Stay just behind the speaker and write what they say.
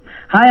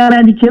Hi, I'm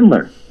Andy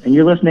Kindler, and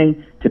you're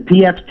listening to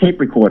PF's Tape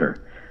Recorder.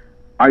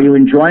 Are you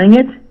enjoying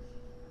it?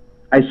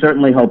 I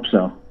certainly hope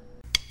so.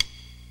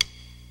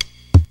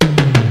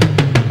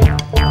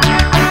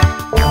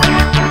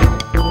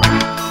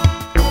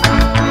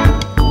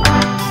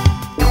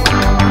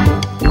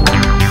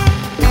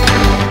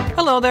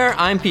 Hello there,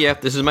 I'm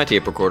PF. This is my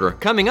tape recorder.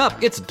 Coming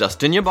up, it's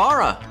Dustin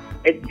Ybarra.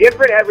 It's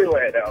different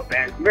everywhere, though,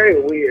 man. It's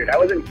very weird. I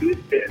was in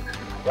Houston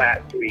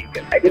last week,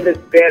 and I did this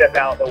bit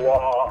about the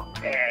wall,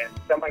 and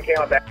someone came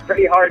up that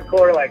pretty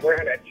hardcore, like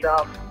wearing a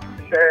Trump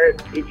shirt.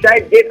 He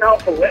tried getting all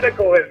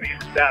political with me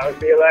and stuff, and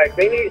be like,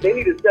 they need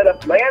to set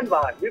up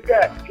landmines. We've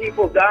got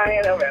people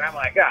dying of it. And I'm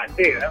like, God,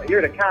 dude,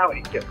 you're in a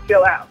comedy.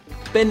 Chill out.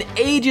 Been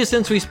ages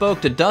since we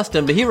spoke to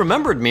Dustin, but he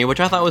remembered me, which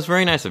I thought was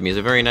very nice of me. He's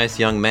a very nice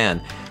young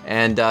man.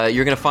 And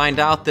you're going to find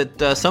out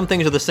that some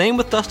things are the same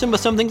with Dustin, but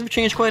some things have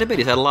changed quite a bit.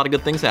 He's had a lot of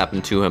good things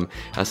happen to him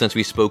since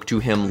we spoke to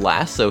him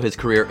last, so his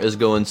career is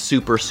going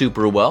super,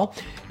 super well.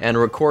 And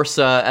of course,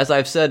 as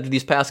I've said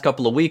these past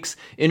couple of weeks,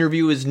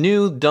 interview is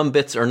new, dumb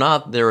bits are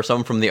not. There are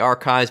some from the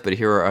archives, but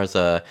here's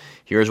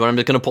what I'm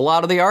just going to pull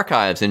out of the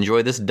archives.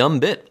 Enjoy this dumb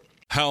bit.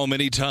 How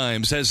many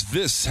times has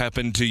this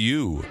happened to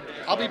you?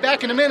 I'll be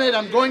back in a minute.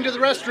 I'm going to the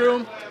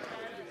restroom.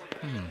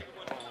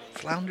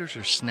 Flounders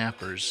or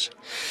snappers?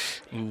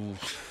 Ooh,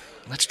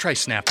 let's try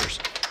snappers.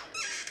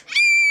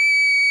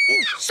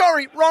 Ooh,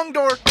 sorry, wrong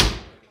door.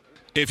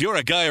 If you're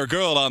a guy or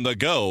girl on the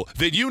go,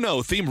 then you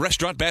know theme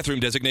restaurant bathroom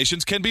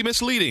designations can be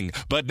misleading.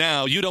 But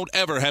now you don't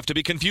ever have to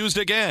be confused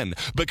again,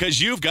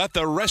 because you've got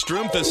the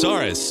Restroom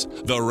Thesaurus.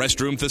 The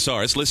Restroom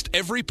Thesaurus lists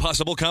every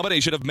possible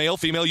combination of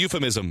male-female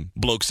euphemism.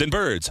 Blokes and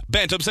birds,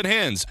 bantams and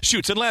hens,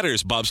 chutes and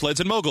ladders, bobsleds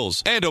and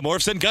moguls,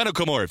 endomorphs and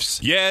gynekomorphs.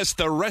 Yes,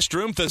 the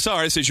Restroom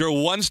Thesaurus is your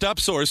one-stop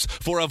source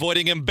for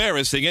avoiding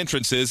embarrassing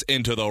entrances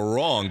into the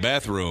wrong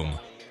bathroom.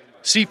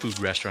 Seafood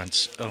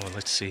restaurants. Oh,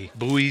 let's see.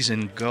 Buoys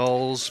and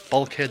gulls,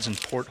 bulkheads and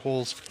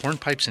portholes,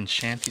 hornpipes and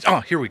shanties. Oh,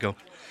 here we go.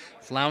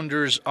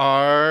 Flounders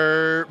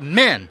are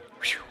men.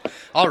 Whew.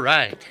 All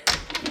right.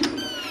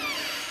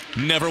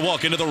 Never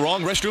walk into the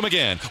wrong restroom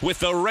again with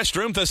the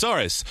Restroom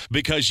Thesaurus,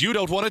 because you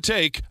don't want to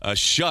take a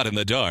shot in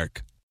the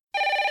dark.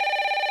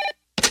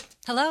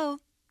 Hello?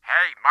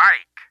 Hey,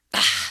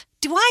 Mike.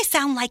 Do I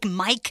sound like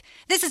Mike?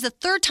 This is the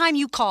third time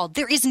you called.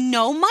 There is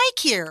no Mike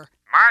here.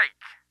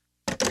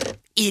 Mike.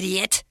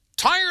 Idiot.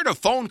 Tired of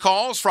phone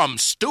calls from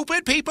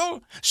stupid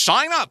people?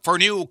 Sign up for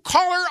new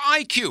Caller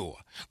IQ.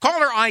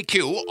 Caller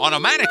IQ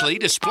automatically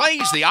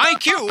displays the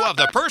IQ of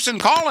the person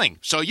calling,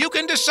 so you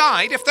can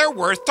decide if they're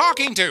worth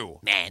talking to.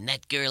 Man,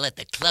 that girl at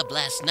the club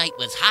last night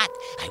was hot.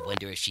 I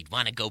wonder if she'd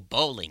want to go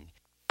bowling.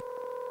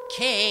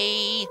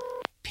 Kay,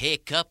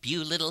 pick up,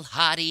 you little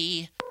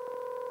hottie.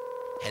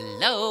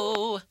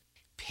 Hello,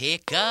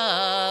 pick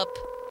up.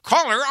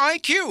 Caller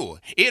IQ.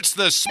 It's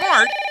the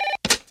smart...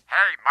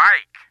 Hey,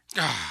 Mike.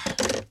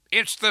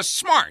 It's the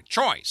smart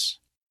choice.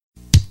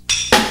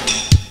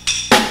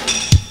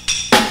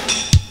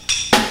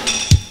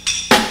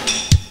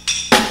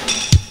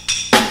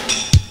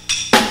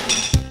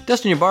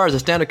 Dustin Ybarra is a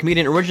stand-up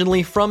comedian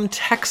originally from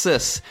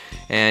Texas,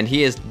 and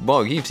he is,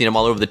 well, you've seen him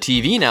all over the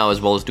TV now as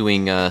well as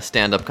doing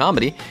stand-up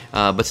comedy,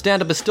 but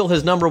stand-up is still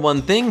his number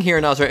one thing. Here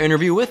now is our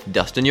interview with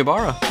Dustin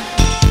Ybarra.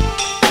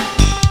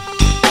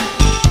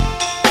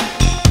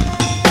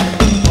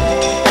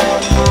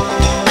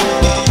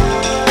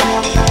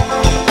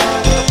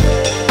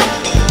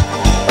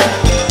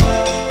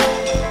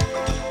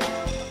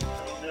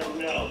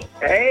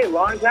 Hey,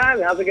 long time.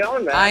 How's it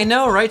going, man? I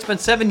know, right? It's been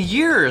 7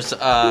 years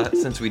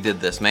since we did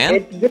this,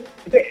 man.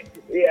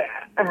 Yeah.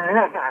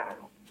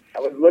 I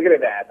was looking at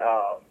that.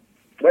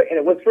 And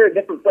it was for a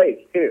different place,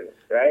 too,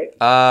 right?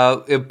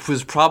 It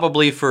was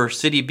probably for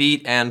City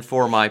Beat and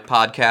for my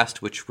podcast,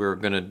 which we're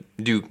going to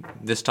do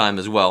this time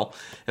as well,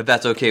 if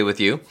that's okay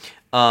with you.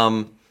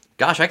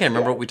 Gosh, I can't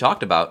remember what we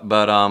talked about,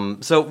 but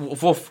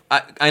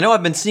I know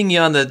I've been seeing you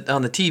on the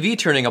TV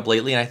turning up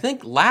lately, and I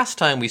think last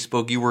time we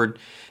spoke, you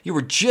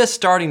were just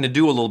starting to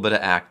do a little bit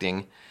of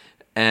acting,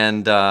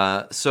 and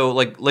so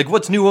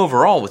what's new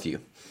overall with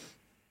you?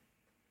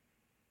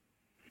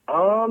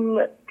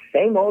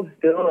 Same old,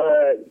 still.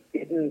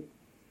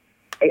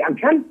 I'm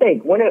trying to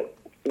think when it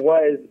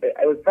was.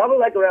 It was probably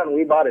like around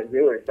We Bought a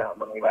Zoo or something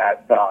when we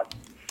last talked.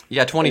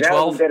 Yeah, 2012.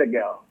 That was a bit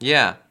ago.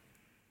 Yeah.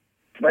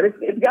 But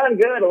it's gotten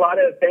good. A lot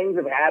of things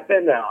have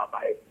happened.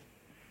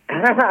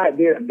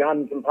 I've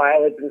done some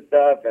pilots and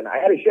stuff, and I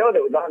had a show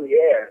that was on the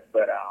air,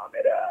 but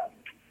it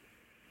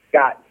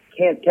got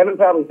Kevin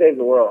Probably Saved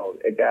the World.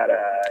 It got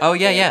oh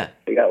yeah.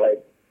 It got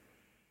like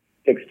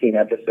 16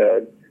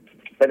 episodes,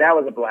 but that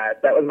was a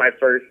blast. That was my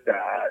first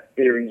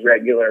series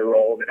regular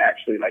role that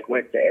actually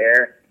went to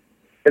air,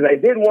 because I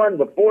did one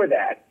before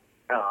that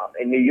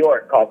in New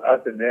York called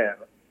Us and Them.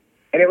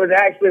 And it was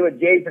actually with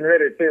Jason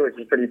Ritter, too, which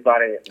is pretty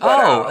funny.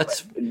 But,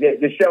 that's...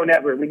 The show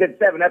never... We did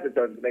 7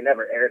 episodes, but they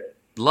never aired it.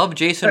 Love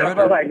Jason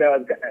Ritter.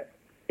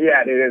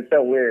 Yeah, dude, it's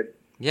so weird.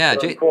 Yeah,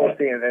 it was cool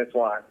seeing this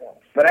one.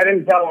 But I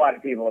didn't tell a lot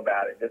of people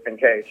about it, just in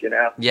case, you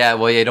know? Yeah,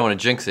 well, you don't want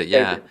to jinx it,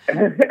 yeah.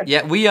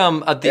 Yeah, we, That's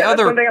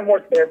one thing I'm more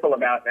careful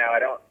about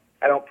now.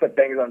 I don't put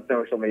things on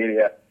social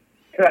media.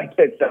 If I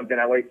get something,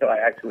 I wait till I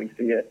actually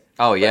see it.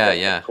 Oh, But yeah, that's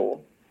yeah.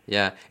 cool.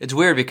 Yeah, it's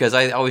weird because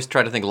I always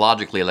try to think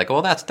logically, like,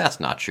 well, that's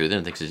not true. They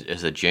don't think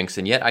it's a jinx,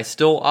 and yet I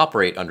still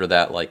operate under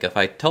that. Like, if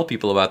I tell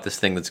people about this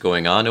thing that's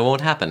going on, it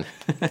won't happen.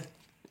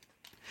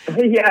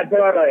 Yeah,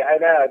 totally. I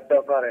know. It's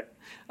so funny.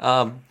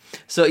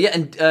 So yeah,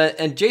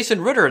 and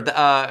Jason Ritter,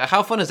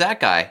 how fun is that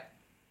guy?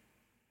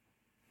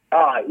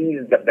 Oh,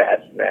 he's the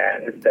best,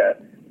 man.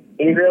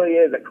 He really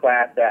is a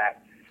class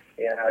act.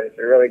 You know, he's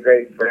a really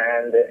great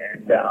friend,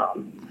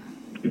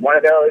 and one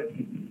of those.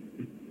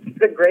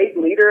 He's a great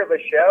leader of a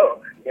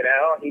show. You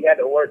know, he had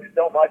to work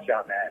so much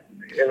on that.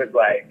 It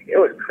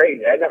was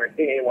crazy. I'd never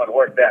seen anyone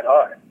work that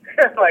hard.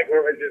 Like,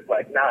 it was just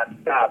like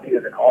nonstop. He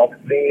was in all the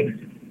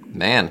scenes.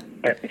 Man.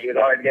 And he was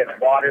always getting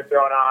water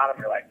thrown on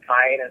him, or like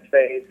pie in his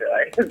face, or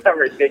like some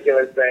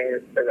ridiculous thing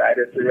the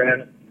writer threw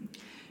in.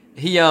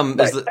 He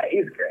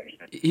He's great.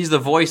 He's the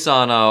voice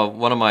on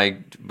one of my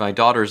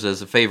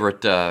daughter's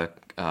favorite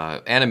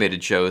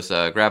animated shows,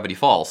 Gravity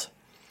Falls.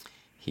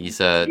 He's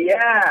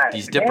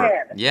Dipper.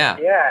 Man. Yeah.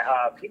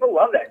 People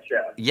love that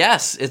show.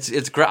 Yes,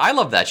 it's great. I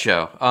love that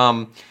show.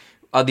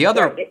 The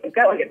other, It's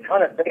got like a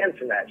ton of fans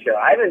from that show.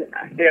 I haven't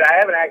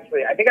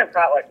actually. I think I've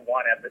caught like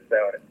one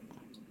episode,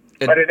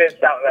 but it is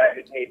something that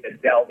I just need to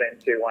delve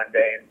into one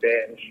day and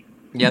binge.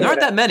 yeah, there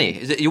aren't that many.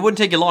 It wouldn't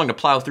take you long to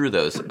plow through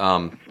those. The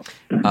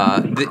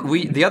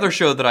other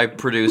show that I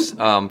produce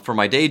for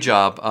my day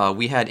job,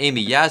 we had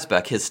Amy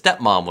Yazbek. His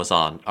stepmom was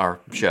on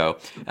our show,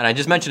 and I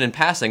just mentioned in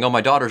passing,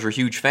 my daughters are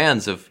huge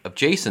fans of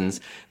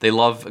Jason's. They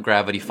love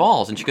Gravity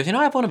Falls, and she goes,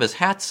 I have one of his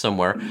hats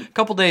somewhere. A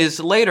couple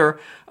days later,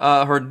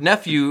 her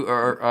nephew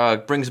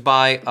brings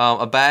by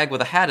a bag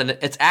with a hat in it.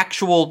 It's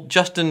actual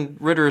Jason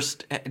Ritter's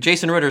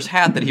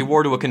hat that he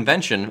wore to a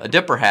convention, a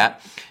Dipper hat.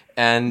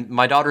 And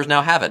my daughters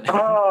now have it.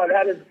 Oh,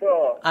 that is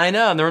cool. I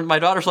know. And my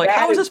daughter's like,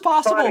 how is this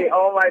possible? Funny.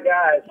 Oh, my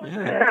gosh.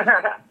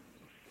 Yeah.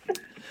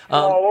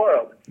 Small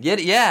world.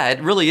 Yeah,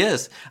 it really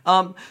is.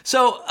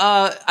 So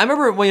I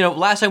remember when,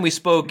 last time we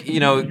spoke,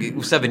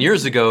 7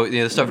 years ago,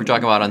 the stuff you're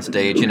talking about on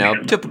stage,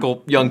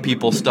 typical young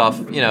people stuff,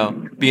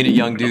 being a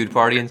young dude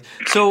partying.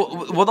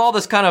 So with all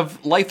this kind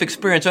of life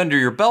experience under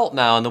your belt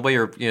now and the way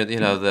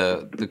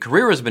the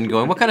career has been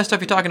going, what kind of stuff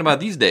are you talking about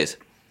these days?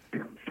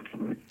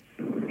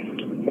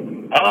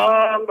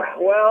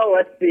 Well,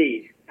 let's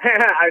see.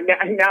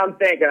 Now I'm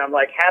thinking, I'm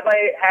like, have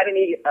I had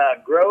any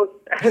growth?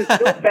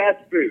 Still fast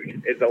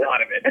food is a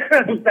lot of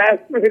it.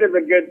 Fast food is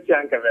a good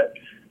chunk of it.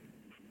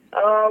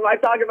 I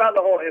talk about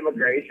the whole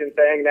immigration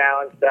thing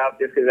now and stuff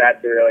just because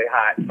that's a really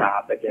hot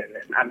topic, and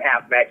I'm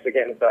half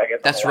Mexican, so I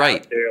guess that's I'm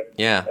right. Too,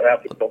 yeah,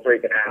 without people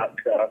freaking out.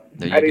 So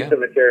I do some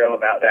material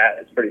about that.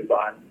 It's pretty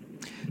fun.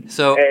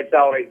 So and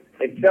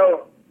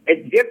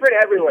it's different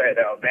everywhere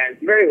though, man.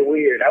 It's very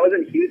weird. I was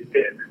in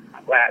Houston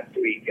last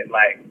week, and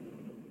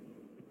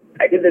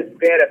I did this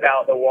bit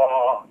about the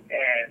wall,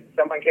 and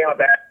someone came up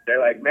back. They're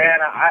like, "Man,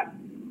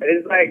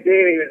 it's like,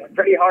 dude, he was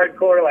pretty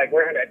hardcore, like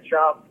wearing a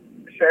Trump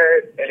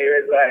shirt, and he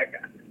was like,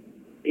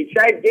 he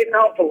tried getting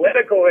all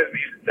political with me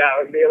and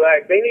stuff, and be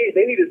like, they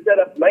need to set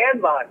up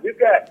landmines. We've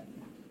got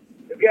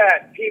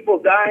people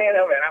dying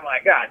of it." And I'm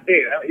like, "God,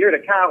 dude, you're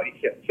at a comedy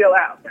show. Chill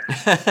out."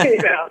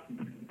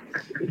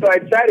 So I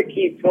try to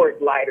keep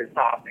towards lighter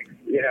topics.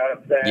 You know what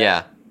I'm saying?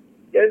 Yeah.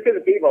 Just because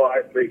the people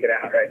are freaking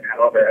out right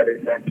now over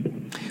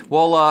everything.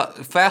 Well,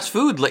 fast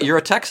food. You're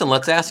a Texan.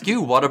 Let's ask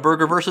you: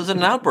 Whataburger versus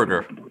In-N-Out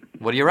Burger.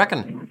 What do you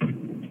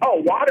reckon?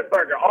 Oh,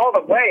 Whataburger all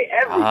the way,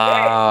 every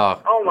day.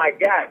 Oh my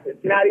gosh,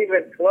 it's not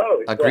even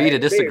close. Agree to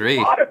disagree.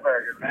 Dude,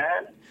 Whataburger,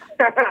 man.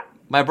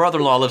 My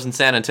brother-in-law lives in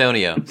San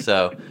Antonio,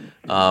 so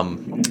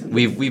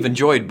we've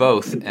enjoyed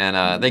both.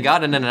 And they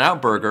got an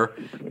In-N-Out Burger,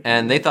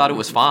 and they thought it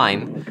was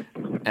fine.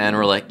 And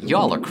we're like,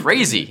 y'all are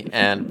crazy.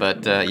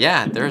 But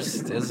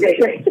there's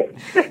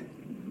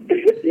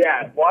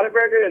Yeah,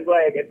 Whataburger is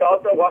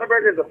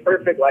Whataburger is a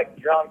perfect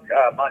drunk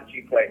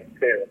munchy place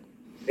too.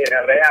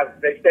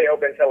 They stay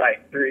open till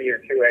 3 or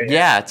 2 a.m.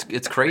 Yeah,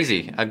 it's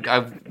crazy.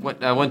 I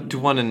went to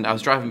one, and I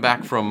was driving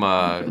back from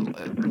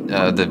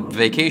the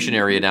vacation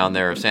area down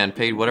there of San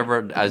Pedro,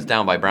 whatever. I was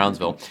down by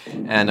Brownsville,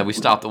 and we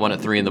stopped at one at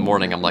 3 in the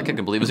morning. I'm like, I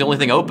can believe it was the only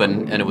thing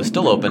open, and it was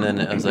still open,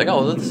 and I was like,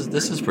 oh,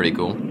 this is pretty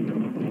cool.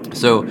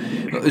 So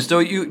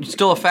you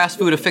still a fast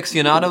food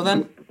aficionado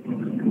then?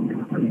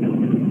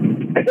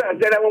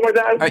 Say that one more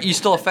time. Are you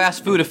still a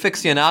fast food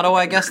aficionado,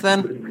 I guess,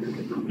 then?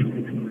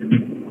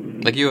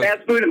 Like you,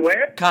 fast food and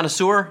where?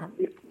 Connoisseur,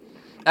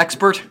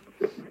 expert,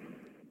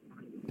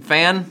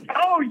 fan.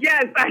 Oh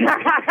yes,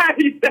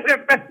 you said it.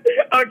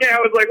 Okay, I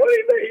was like, what do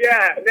you think?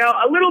 Yeah, no,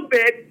 a little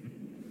bit.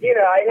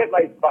 I hit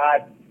my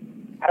spots.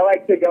 I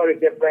like to go to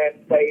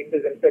different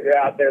places and figure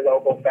out their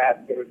local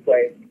fast food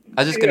place.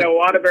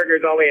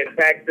 Whataburger's only in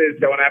Texas,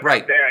 so whenever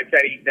I'm there, I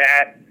try to eat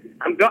that.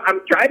 I'm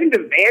driving to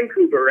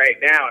Vancouver right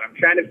now, and I'm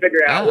trying to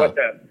figure out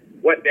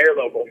what their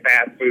local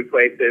fast food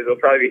place is. It'll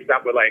probably be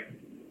something with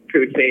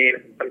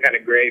poutine, some kind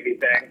of gravy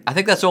thing. I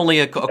think that's only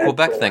a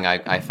Quebec thing.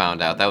 I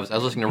found out. I was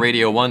listening to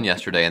Radio 1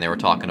 yesterday, and they were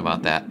talking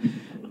about that.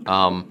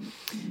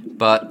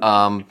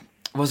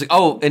 Was it?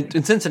 Oh,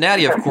 in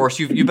Cincinnati, of course.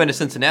 You've been to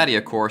Cincinnati,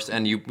 of course,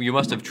 and you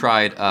must have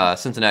tried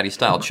Cincinnati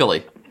style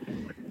chili.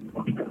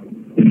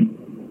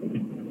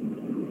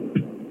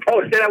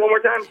 Oh, say that one more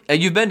time.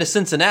 You've been to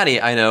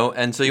Cincinnati, I know,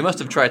 and so you must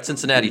have tried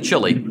Cincinnati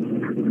chili.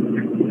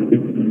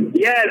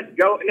 Yes,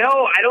 go.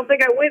 No, I don't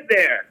think I went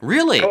there.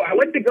 Really? Oh, I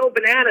went to Go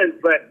Bananas,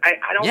 but I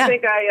don't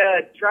think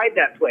I tried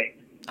that place.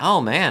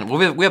 Oh man,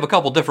 well we have a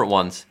couple different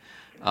ones.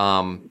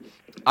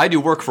 I do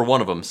work for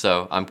one of them,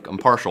 so I'm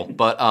partial.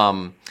 But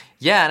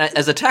yeah, and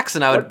as a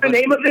Texan, I would. What's the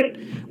name of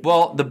it?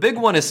 Well, the big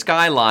one is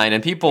Skyline,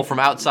 and people from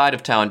outside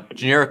of town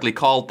generically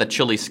call it the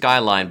Chili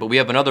Skyline. But we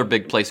have another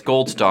big place,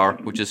 Gold Star,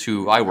 which is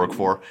who I work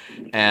for,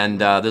 and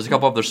there's a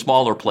couple other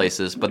smaller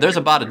places. But there's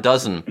about a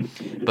dozen.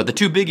 But the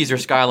two biggies are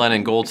Skyline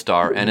and Gold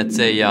Star, and it's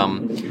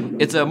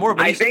a more of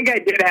a. I think I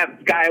did have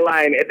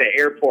Skyline at the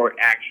airport,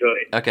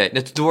 actually. Okay,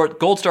 it's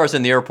Gold Star's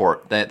in the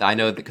airport. That I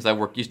know because I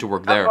used to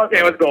work there. Oh, okay,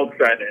 it was Gold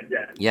Star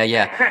then. Yeah.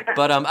 Yeah.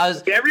 But I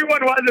was.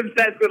 Everyone was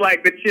obsessed with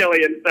like the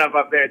chili and stuff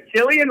up there.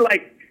 Chili and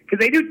like.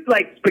 Because they do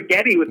like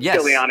spaghetti with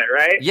chili on it,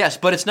 right? Yes,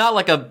 but it's not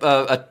like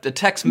a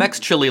Tex-Mex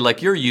chili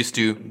like you're used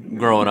to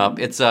growing up.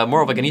 It's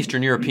more of like an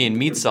Eastern European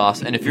meat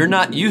sauce. And if you're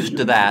not used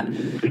to that,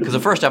 because the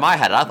first time I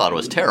had it, I thought it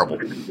was terrible.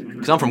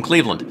 Because I'm from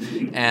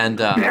Cleveland, and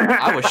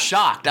I was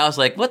shocked. I was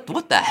like, "What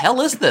the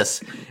hell is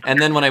this?" And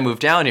then when I moved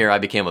down here, I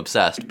became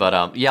obsessed.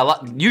 But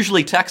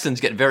usually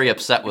Texans get very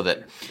upset with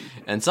it,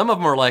 and some of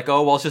them are like,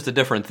 "Oh, well, it's just a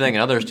different thing,"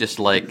 and others just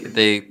like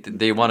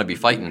they want to be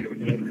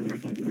fighting.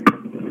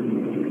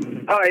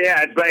 Oh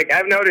yeah, it's like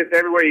I've noticed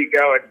everywhere you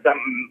go, it's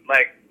something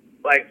like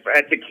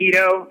a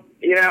taquito.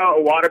 You know,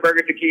 a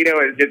Whataburger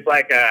taquito is just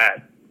like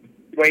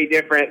way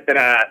different than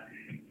a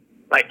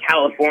like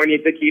California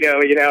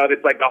taquito. You know,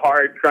 it's like the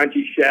hard,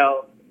 crunchy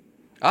shell.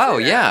 Oh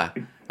yeah,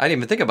 I didn't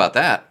even think about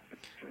that.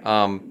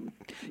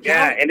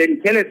 Yeah, and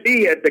in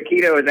Tennessee, a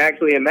taquito is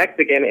actually a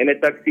Mexican in a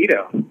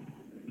tuxedo.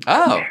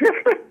 Oh.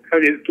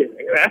 I'm just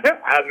kidding.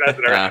 I was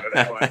messing around with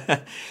that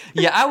one.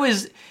 Yeah,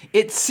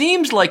 it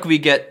seems like we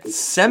get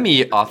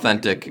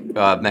semi-authentic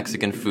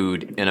Mexican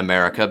food in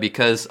America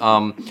because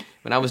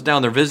when I was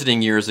down there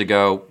visiting years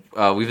ago,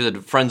 we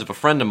visited friends of a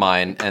friend of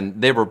mine,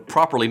 and they were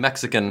properly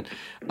Mexican,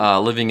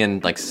 living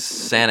in like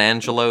San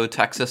Angelo,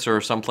 Texas, or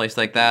someplace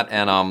like that,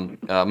 and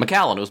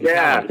McAllen. It was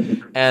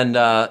McAllen.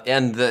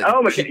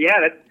 Yeah,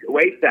 that's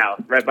way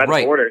south, right by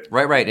the border.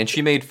 Right. And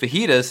she made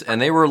fajitas,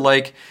 and they were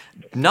like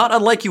not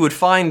unlike you would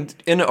find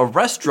in a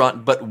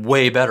restaurant, but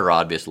way better,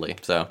 obviously.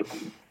 So.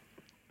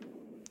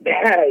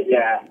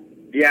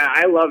 Yeah,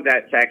 I love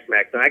that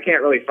Tex-Mex, and I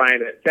can't really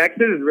find it.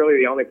 Texas is really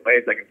the only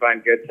place I can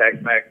find good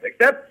Tex-Mex,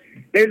 except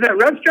there's that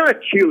restaurant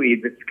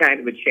Chuy's. It's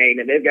kind of a chain,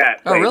 and they've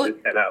got places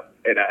set up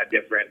in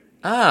different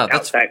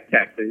outside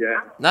Texas.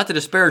 Yeah. Not to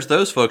disparage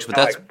those folks,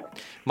 but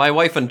my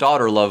wife and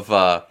daughter love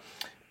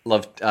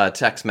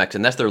Tex-Mex,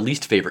 and that's their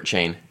least favorite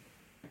chain.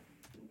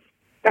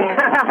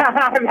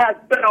 That's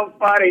so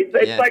funny.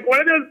 It's like one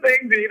of those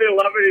things you either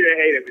love it or you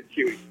hate it with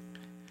Chuy's.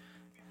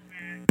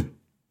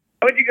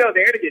 Why would you go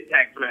there to get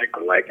Tex-Mex?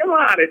 I'm like, come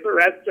on, it's a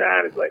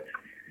restaurant. It's like,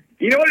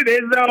 you know what it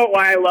is, though,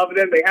 why I love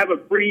them? They have a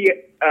free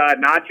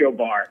nacho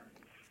bar.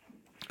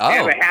 Oh. They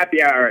have a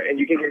happy hour, and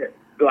you can get,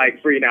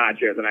 like, free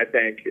nachos, and I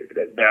think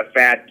the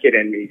fat kid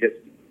in me just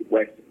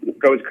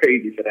goes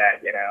crazy for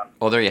that, you know?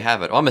 Well, there you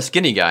have it. Well, I'm a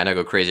skinny guy, and I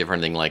go crazy for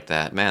anything like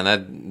that.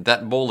 Man,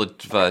 that bowl of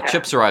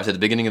chips arrives at the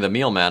beginning of the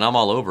meal, man. I'm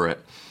all over it.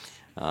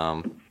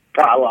 I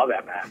love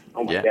that, man.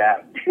 Oh, my God.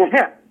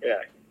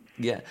 Yeah.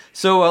 Yeah.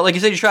 So, like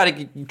you said, you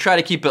try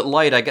to keep it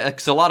light.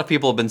 Because a lot of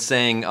people have been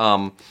saying,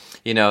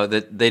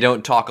 that they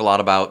don't talk a lot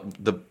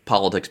about the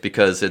politics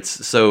because it's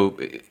so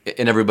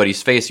in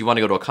everybody's face. You want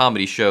to go to a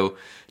comedy show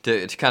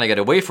to kind of get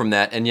away from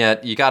that, and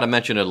yet you got to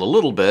mention it a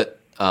little bit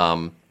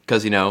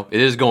because it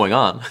is going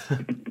on.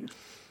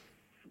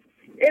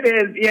 It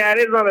is, yeah, it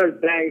is one of those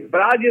things.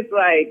 But I've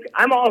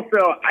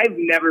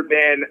never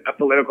been a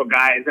political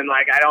guy, as in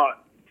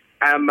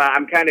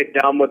I'm kind of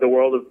dumb with the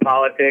world of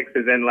politics,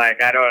 as in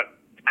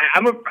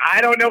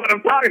I don't know what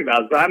I'm talking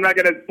about, so I'm not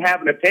going to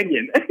have an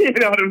opinion. You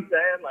know what I'm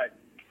saying? Like,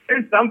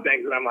 there's some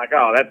things that I'm like,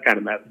 oh, that's kind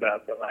of messed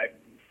up. But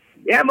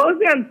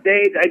mostly on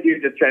stage, I do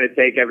just try to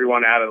take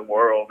everyone out of the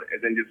world,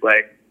 and then just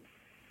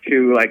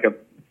to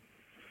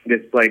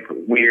this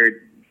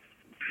weird,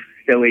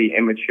 silly,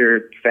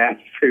 immature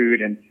fast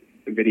food and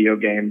video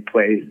game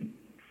place.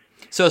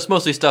 So it's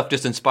mostly stuff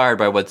just inspired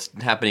by what's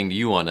happening to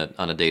you on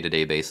a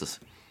day-to-day basis.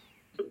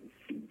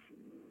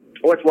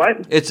 What's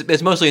what?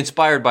 It's mostly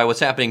inspired by what's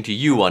happening to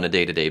you on a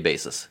day-to-day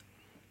basis.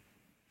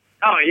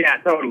 Oh, yeah,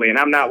 totally. And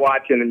I'm not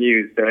watching the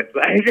news, so it's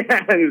you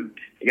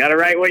got to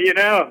write what you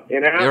know, you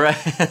know? You're right.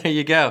 There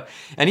you go.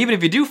 And even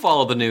if you do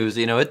follow the news,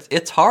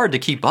 it's hard to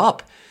keep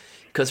up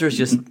because there's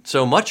just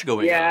so much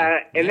going on. Yeah,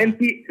 and then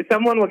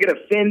someone will get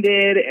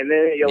offended, and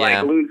then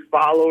you'll lose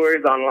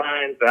followers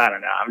online. So I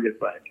don't know. I'm just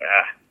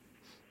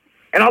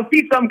And I'll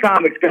see some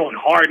comics going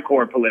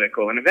hardcore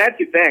political, and if that's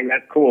your thing,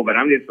 that's cool. But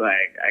I'm just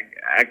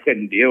I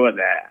couldn't deal with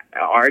that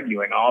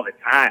arguing all the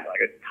time.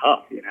 It's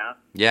tough, you know.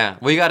 Yeah,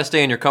 well, you got to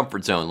stay in your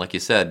comfort zone, like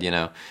you said.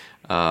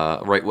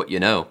 Write what you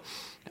know.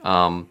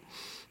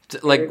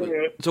 Like,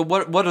 so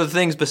what are the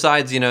things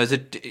besides, is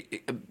it,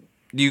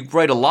 do you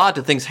write a lot?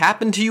 Do things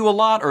happen to you a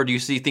lot? Or do you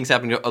see things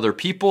happening to other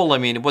people? I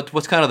mean,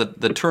 what's kind of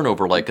the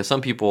turnover like? Because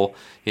some people,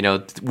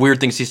 weird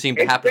things seem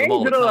to happen to them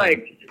all the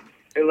time.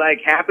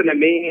 Like happen to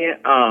me,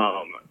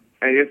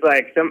 and it's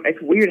like it's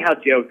weird how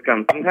jokes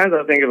come. Sometimes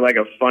I'll think of like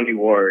a funny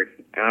word,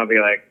 and I'll be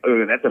like,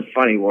 "Ooh, that's a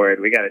funny word.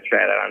 We got to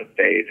try that on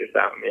stage or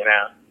something,"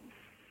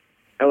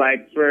 And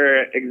like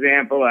for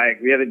example,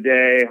 like the other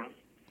day,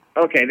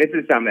 okay, this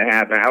is something that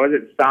happened. I was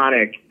at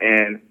Sonic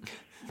and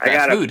I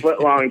got a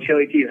foot-long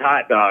chili cheese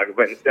hot dog,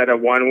 but instead of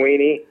one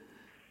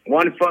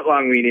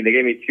foot-long weenie, they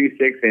gave me 2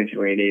 6-inch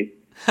weenies.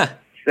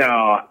 So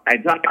I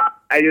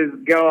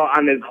just go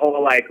on this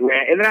whole like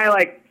rant, and then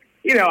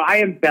I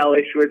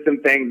embellish with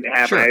some things that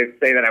happen. Sure. I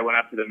say that I went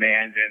up to the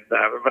manager and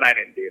stuff, but I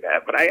didn't do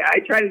that. But I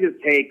try to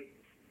just take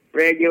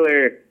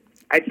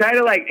I try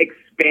to like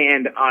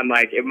expand on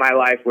like if my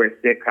life were a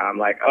sitcom,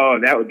 like, oh,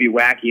 that would be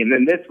wacky, and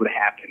then this would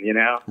happen,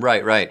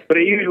 Right. But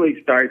it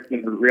usually starts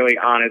in a really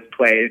honest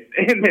place,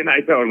 and then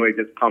I totally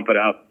just pump it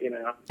up,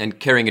 And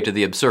carrying it to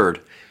the absurd,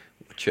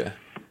 which.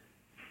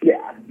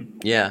 Yeah.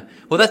 Yeah.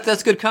 Well,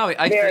 that's good comedy.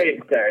 Very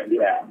absurd.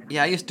 Yeah.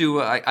 Yeah, I used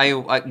to.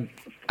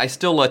 I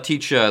still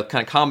teach kind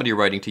of comedy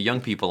writing to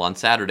young people on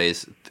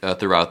Saturdays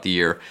throughout the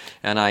year,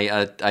 and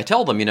I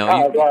tell them,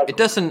 it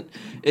doesn't.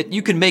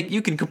 You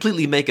can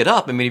completely make it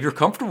up. I mean, if you're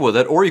comfortable with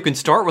it, or you can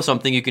start with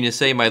something. You can just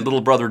say, "My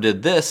little brother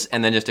did this,"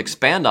 and then just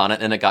expand on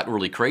it, and it got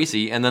really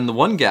crazy. And then the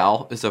one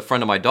gal is a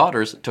friend of my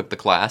daughter's, took the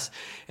class,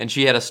 and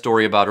she had a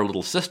story about her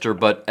little sister.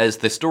 But as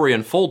the story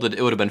unfolded,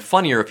 it would have been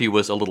funnier if he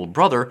was a little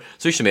brother.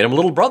 So she made him a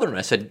little brother, and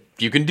I said,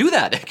 "You can do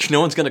that.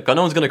 No one's gonna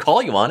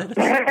call you on it."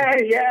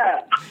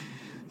 Yeah.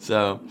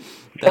 So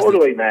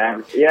totally,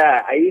 man.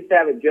 Yeah, I used to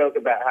have a joke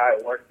about how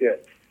it worked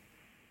at.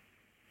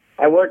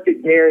 I worked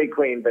at Dairy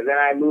Queen, but then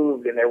I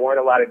moved, and there weren't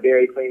a lot of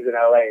Dairy Queens in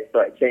LA, so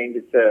I changed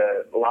it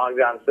to Long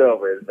John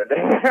Silver's. But then,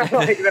 I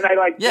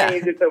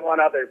changed it to one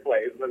other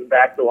place, and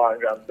back to Long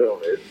John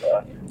Silver's.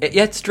 So.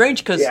 It's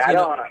strange because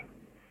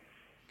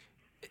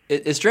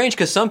It's strange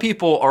because some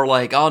people are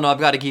like, oh no, I've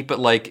got to keep it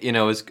like,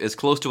 as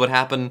close to what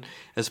happened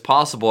as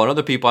possible. And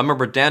other people, I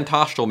remember Dan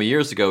Tosh told me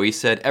years ago, he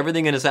said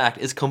everything in his act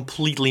is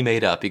completely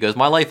made up. He goes,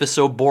 my life is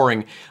so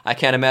boring, I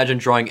can't imagine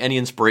drawing any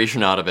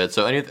inspiration out of it.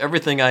 So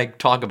everything I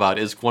talk about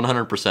is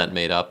 100%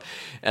 made up.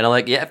 And I'm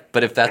like, yeah,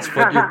 but if that's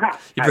what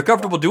if you're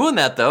comfortable doing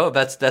that though,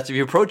 if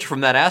you approach it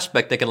from that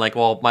aspect, thinking like,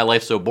 well, my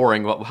life's so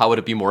boring, how would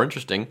it be more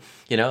interesting?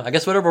 I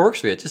guess whatever works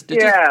for you.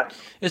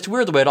 It's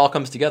weird the way it all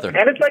comes together.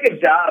 And it's like a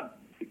job.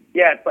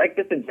 Yeah, it's like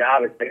just a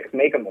job. It's like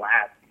make them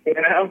laugh,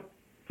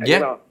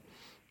 Yeah.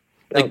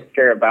 I don't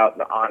care about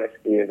the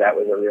honesty if that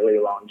was a really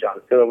Long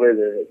John Silver's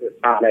or the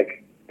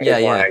Sonic. Yeah.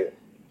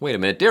 Wait a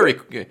minute,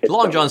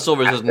 Long John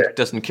Silver's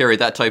doesn't carry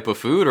that type of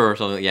food or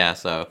something. Yeah,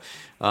 so.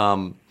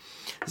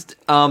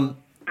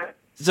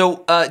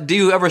 So, do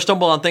you ever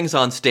stumble on things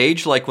on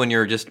stage, like when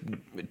you're just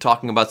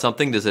talking about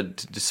something? Does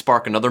it just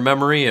spark another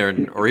memory,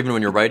 or even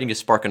when you're writing, you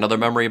spark another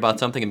memory about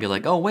something and be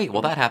like, oh wait,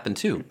 well that happened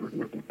too.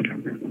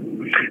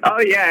 Oh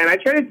yeah, and I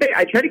try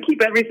to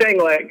keep everything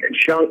like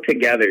chunked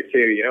together too.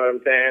 You know what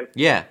I'm saying?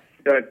 Yeah.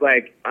 So it's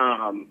like, if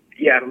I'm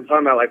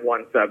talking about like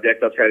one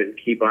subject, I'll try to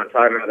keep on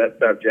talking about that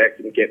subject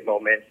and get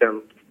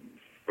momentum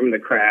from the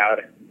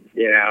crowd.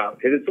 Because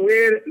it's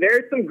weird.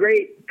 There's some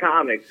great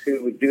comics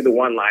who would do the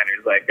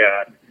one-liners, like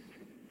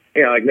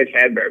Mitch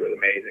Hedberg was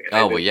amazing.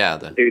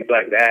 And dudes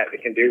like that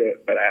can do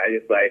it. But I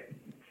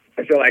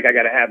feel like I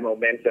got to have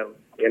momentum.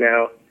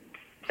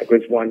 Like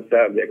with one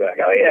subject, like,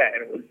 oh yeah.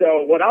 And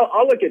so what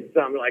I'll look at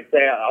something like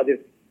say I'll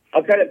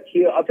try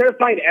to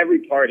find every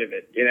part of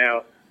it,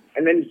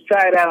 and then just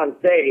try it out on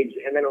stage.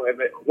 And then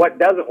what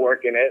doesn't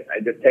work in it, I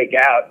just take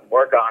out,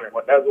 work on it.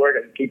 What does work,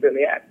 I just keep it in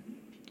the act.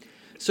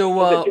 So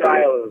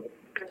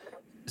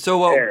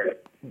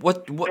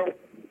what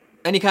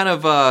any kind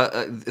of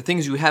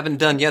things you haven't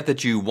done yet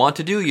that you want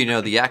to do?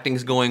 The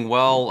acting's going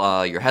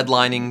well. You're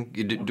headlining.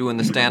 You're doing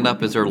the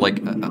stand-up. Is there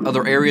like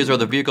other areas or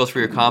other vehicles for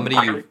your comedy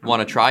you want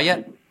to try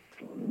yet?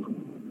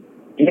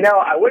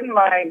 I wouldn't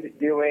mind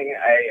doing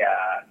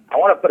I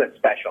want to put a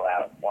special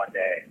out one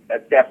day.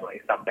 That's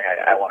definitely something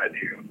I want to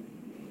do.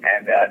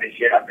 And this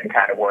year I've been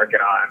kind of working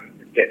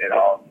on getting it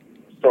all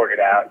sorted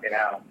out,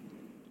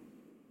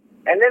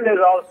 And then there's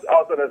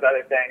also those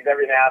other things.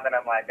 Every now and then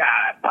I'm like,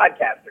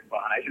 podcasts are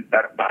fun. I should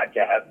start a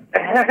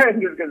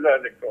podcast just because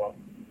those are cool.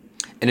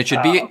 And it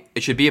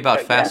should be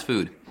about fast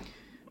food.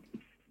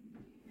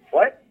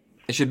 What?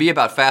 It should be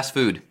about fast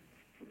food.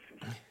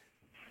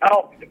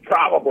 Oh,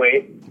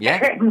 probably.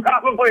 Yeah.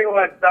 Probably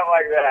something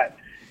like that.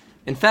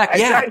 In fact,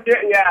 me and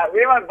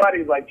my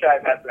buddies try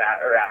messing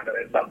around with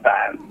it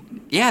sometimes.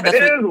 Yeah, But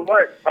that's it what, is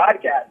work.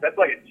 Podcast. That's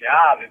like a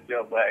job, it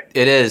feels like.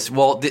 it is.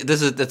 Well,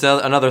 that's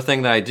another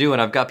thing that I do,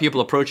 and I've got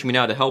people approaching me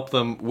now to help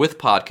them with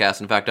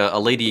podcasts. In fact, a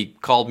lady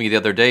called me the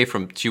other day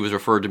she was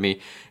referred to me,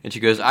 and she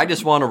goes, I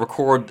just want to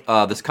record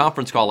this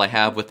conference call I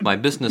have with my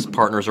business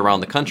partners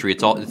around the country.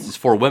 It's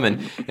for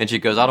women. And she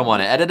goes, I don't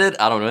want to edit it.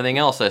 I don't know anything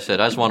else. I said,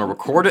 I just want to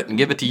record it and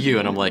give it to you.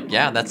 And I'm like,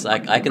 yeah,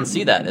 I can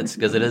see that. It's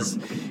because it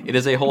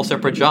is a whole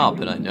separate job,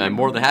 and I'm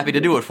more than happy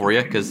to do it for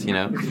you because,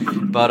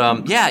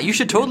 But, yeah, you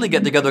should totally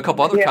get together a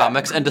couple other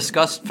comics and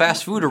discuss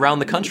fast food around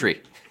the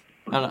country.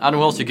 I don't know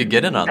who else you could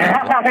get in on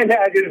that. I know,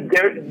 just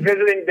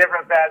visiting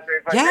different fast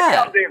food places.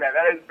 Yeah. I'll do that.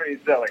 That is pretty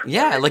silly.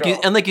 Yeah,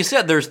 like you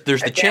said, there's the I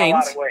gained a chains.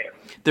 lot of weight.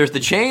 There's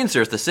the chains,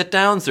 there's the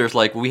sit-downs, there's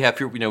like we have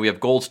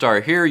Gold Star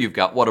here, you've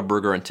got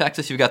Whataburger in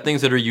Texas, you've got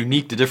things that are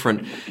unique to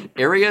different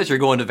areas. You're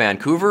going to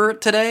Vancouver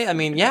today. I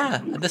mean, yeah,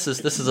 this is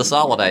a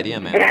solid idea,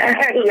 man. Yeah,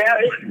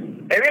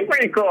 it'd be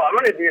pretty cool. I'm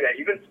gonna do that.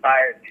 You've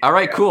inspired me. All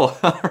right, cool.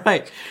 All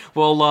right.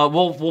 Well,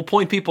 we'll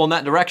point people in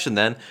that direction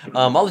then.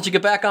 I'll let you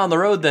get back on the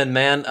road then,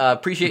 man.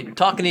 Appreciate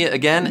talking to you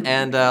again,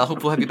 and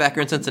hope we'll have you back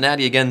here in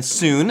Cincinnati again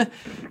soon.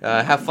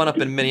 Have fun up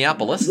in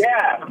Minneapolis.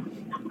 Yeah.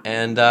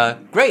 And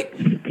great.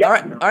 Yep. All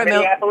right,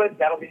 Mel. Minneapolis,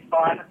 that'll be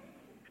fun.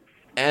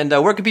 And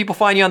where can people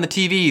find you on the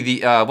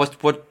TV?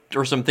 What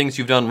are some things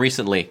you've done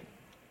recently?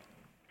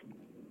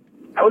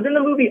 I was in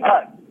the movie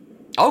Us.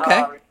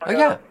 Okay. Oh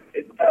yeah.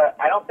 It's,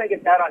 I don't think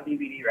it's out on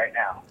DVD right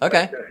now.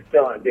 Okay. It's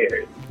still in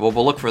theaters. Well,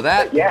 we'll look for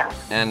that. But yeah.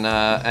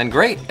 And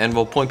great. And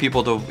we'll point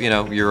people to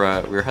your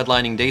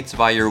headlining dates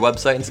via your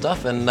website and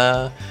stuff. And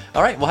all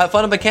right, we'll have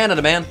fun up in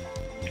Canada, man.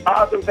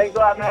 Awesome. Thanks a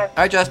lot, man.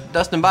 All right,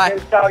 Dustin. Bye.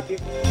 Good to talk to you.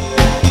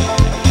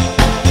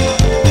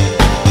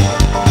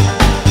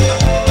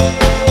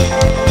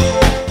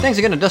 Thanks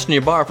again to Dustin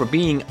Ybarra for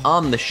being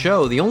on the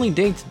show. The only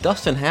dates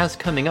Dustin has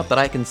coming up that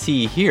I can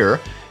see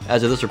here,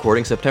 as of this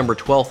recording, September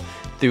 12th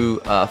through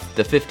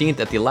the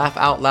 15th at the Laugh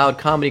Out Loud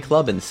Comedy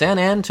Club in San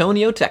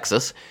Antonio,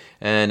 Texas.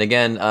 And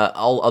again,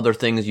 all other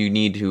things you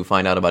need to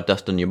find out about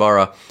Dustin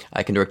Ybarra,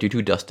 I can direct you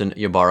to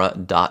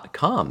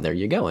DustinYbarra.com. There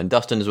you go. And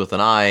Dustin is with an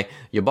I.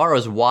 Ybarra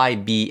is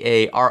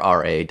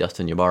Ybarra,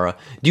 Dustin Ybarra.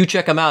 Do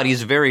check him out.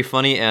 He's very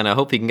funny, and I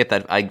hope he can get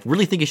that. I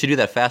really think he should do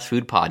that fast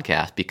food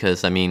podcast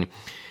because, I mean,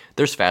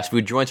 there's fast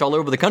food joints all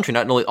over the country,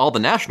 not only all the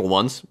national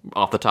ones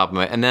off the top of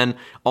my head, and then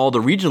all the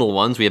regional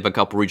ones. We have a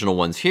couple regional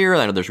ones here.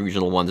 I know there's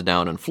regional ones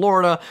down in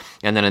Florida.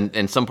 And then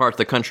in some parts of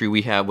the country,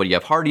 we have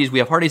Hardee's. We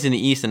have Hardee's in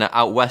the east, and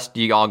out west,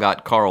 you all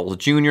got Carl's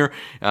Jr.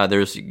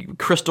 There's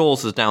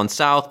Crystal's is down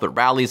south, but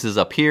Rally's is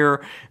up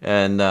here.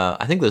 And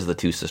I think those are the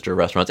two sister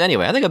restaurants.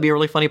 Anyway, I think it'll be a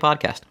really funny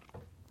podcast.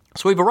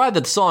 So we've arrived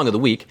at the song of the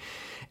week.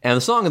 And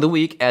the song of the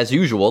week, as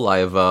usual, I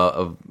have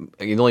the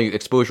only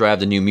exposure I have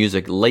to new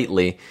music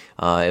lately,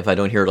 if I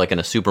don't hear it like in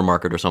a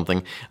supermarket or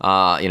something,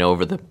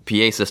 over the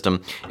PA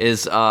system,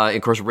 is of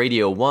course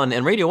Radio 1.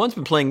 And Radio 1's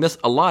been playing this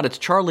a lot. It's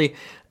Charlie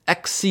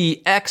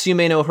XCX. You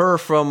may know her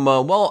from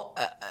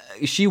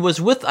she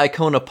was with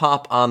Icona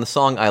Pop on the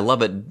song "I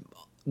Love It,"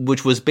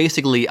 which was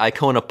basically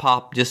Icona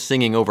Pop just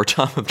singing over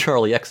top of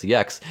Charlie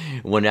XCX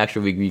when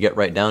actually we get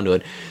right down to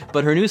it.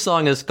 But her new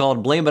song is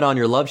called Blame It On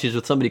Your Love. She's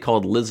with somebody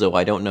called Lizzo.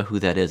 I don't know who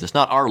that is. It's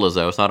not our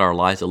Lizzo. It's not our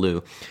Liza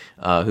Lou,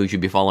 who you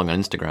should be following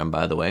on Instagram,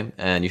 by the way.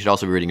 And you should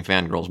also be reading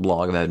Fangirl's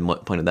blog if I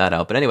hadn't pointed that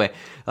out. But anyway,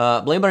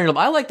 Blame It On Your Love.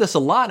 I like this a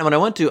lot. And when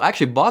I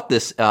actually bought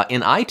this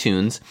in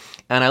iTunes,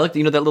 and I looked,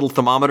 that little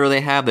thermometer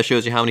they have that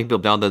shows you how many people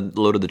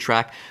downloaded the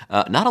track.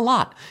 Not a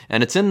lot,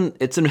 and it's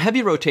in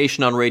heavy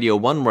rotation on Radio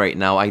 1 right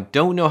now. I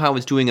don't know how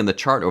it's doing in the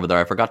chart over there.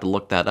 I forgot to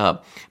look that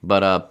up,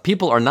 but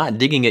people are not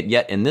digging it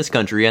yet in this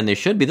country, and they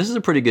should be. This is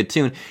a pretty good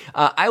tune.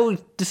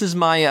 This is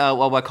my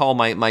what I call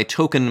my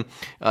token,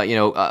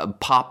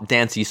 pop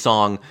dancey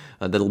song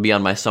that'll be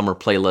on my summer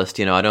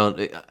playlist.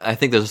 I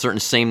think there's a certain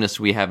sameness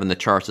we have in the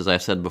charts, as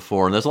I've said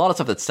before, and there's a lot of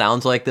stuff that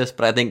sounds like this,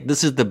 but I think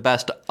this is the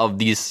best of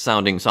these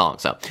sounding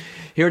songs. So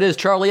here it is.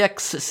 Charlie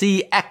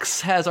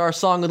XCX has our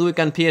song of the week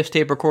on PF's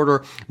tape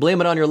recorder,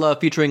 Blame It On Your Love,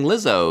 featuring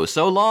Lizzo.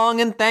 So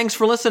long, and thanks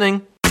for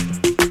listening.